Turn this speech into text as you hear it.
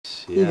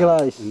eagle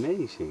eyes.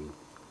 Amazing.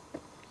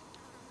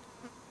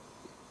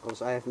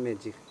 Because I have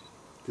magic.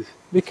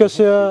 Because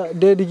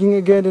they're digging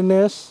again the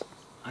nest.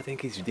 I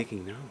think he's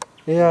digging now.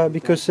 Yeah,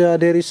 because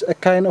there is a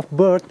kind of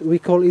bird, we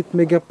call it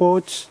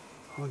megapods.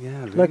 Oh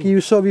yeah, really? Like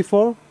you saw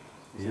before.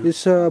 Yeah.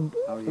 It's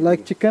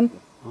like chicken.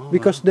 Oh,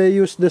 Because they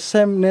use the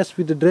same nest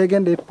with the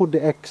dragon, they put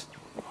the eggs.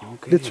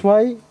 okay. That's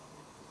why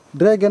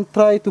dragon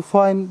try to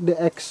find the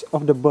eggs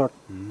of the bird.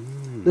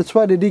 That's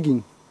why they're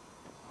digging.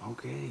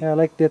 Okay. Yeah,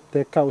 like that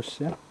the cows.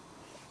 Yeah.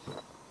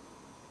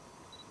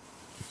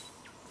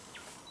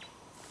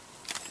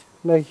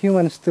 Like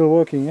humans still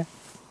working. Yeah.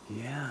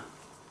 Yeah.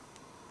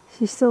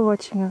 She's still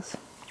watching us.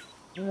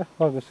 Yeah,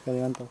 bagus sekali,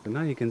 mantap. But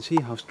now you can see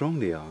how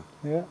strong they are.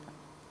 Yeah.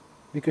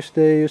 Because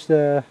they use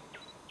the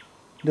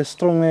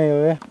strong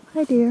nail. Yeah.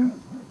 Hi dear.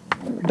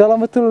 Dalam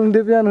betul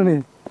dia punya anu nih.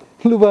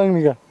 Lubang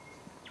nih kak.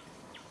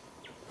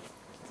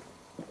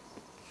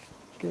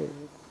 Okay.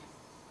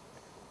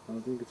 I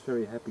don't think it's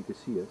very happy to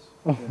see us.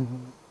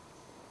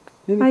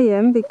 I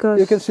am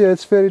because You can see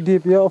it's very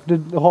deep, yeah, of the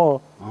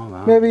hole. Oh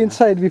wow. Maybe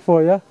inside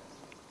before, yeah.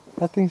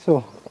 I think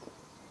so.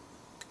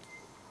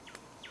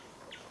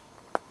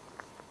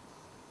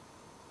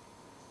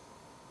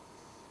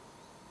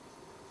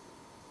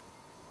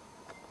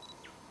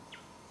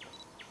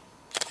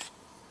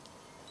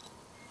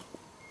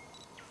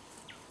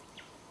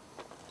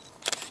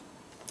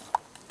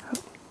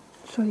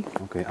 sorry.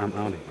 Okay, I'm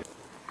out of here.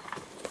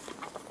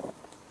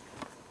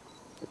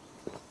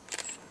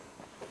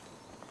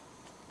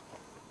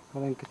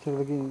 Kalau yang kecil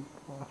lagi,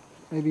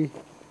 maybe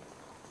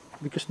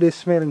because they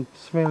smelling.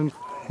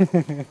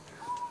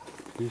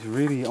 He's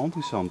really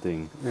onto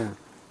something. Yeah.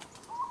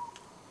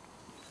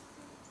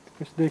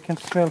 Because they can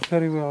smell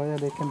very well. Yeah,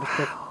 they can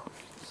detect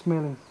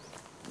smelling.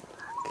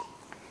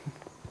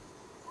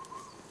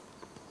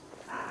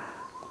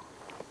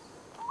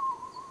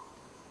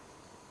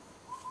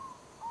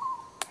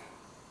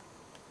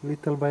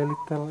 Little by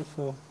little,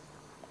 so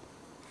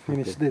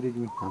finish the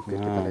digging. Hampir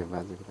kita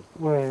lewat.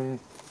 Wah,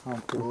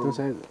 Itu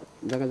saya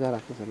jaga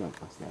jaraknya saya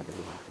pasti ada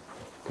di situ.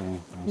 Okay,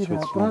 I'll iya,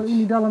 switch padahal ones.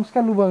 ini dalam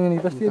sekali lubang ini,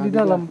 pasti di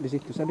dalam. Di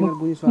situ saya dengar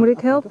bunyi suara. Moet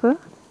ik apa tuh? helpen?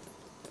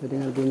 Saya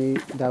dengar bunyi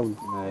daun.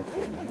 Nee.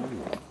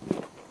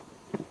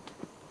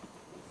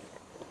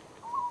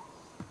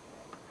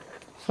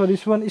 So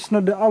this one is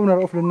not the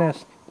owner of the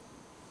nest.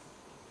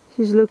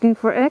 She's looking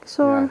for eggs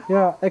or?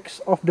 Yeah,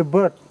 eggs of the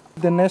bird.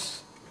 The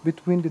nest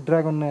between the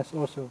dragon nest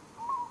also.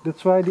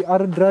 That's why the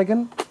other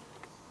dragon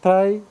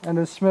try and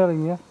then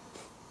smelling, yeah,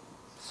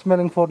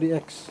 smelling for the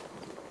eggs.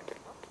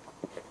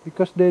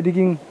 Because they're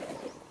digging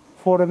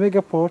for a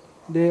megapod,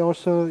 they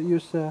also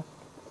use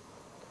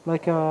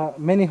like a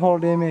many hole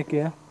they make,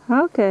 yeah,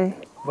 Okay.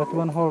 but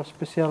one hole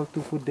special to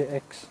put the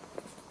eggs.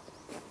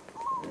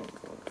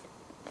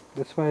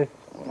 That's why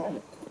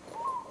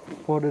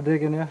for the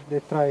dragon, yeah,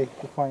 they try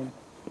to find.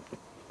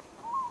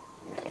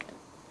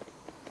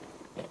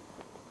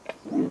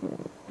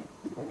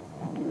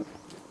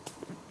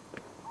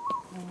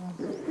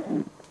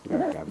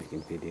 Mereka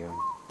bikin video.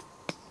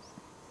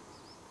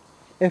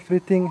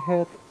 Everything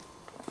had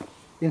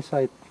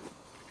inside.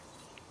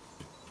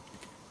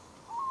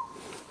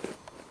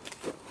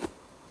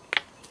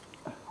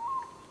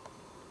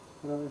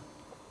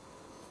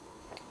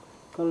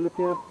 Kalau dia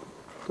punya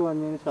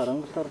tuannya ini sarang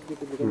besar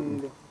sedikit bukan ini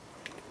dia.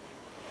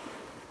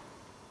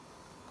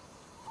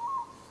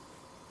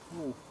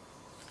 Oh.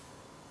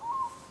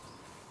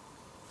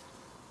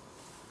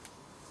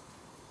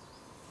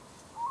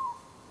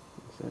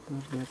 Saya tuh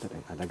lihat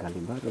ada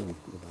gali baru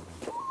di bawah.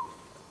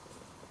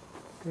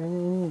 Kayaknya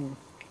ini